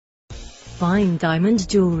Fine diamond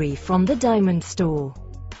jewelry from the Diamond Store.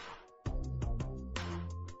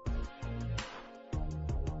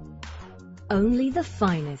 Only the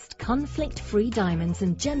finest conflict-free diamonds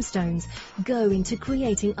and gemstones go into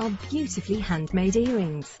creating our beautifully handmade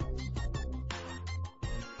earrings.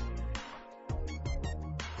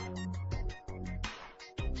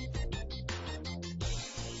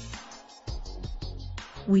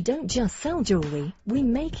 We don't just sell jewelry, we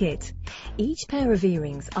make it. Each pair of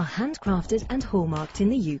earrings are handcrafted and hallmarked in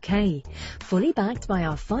the UK, fully backed by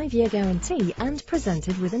our 5-year guarantee and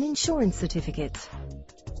presented with an insurance certificate.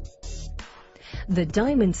 The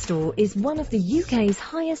Diamond Store is one of the UK's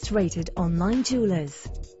highest-rated online jewellers.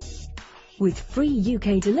 With free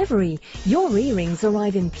UK delivery, your earrings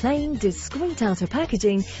arrive in plain, discreet outer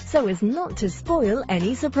packaging so as not to spoil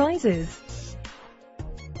any surprises.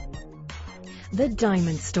 The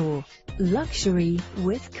Diamond Store. Luxury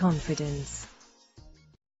with confidence.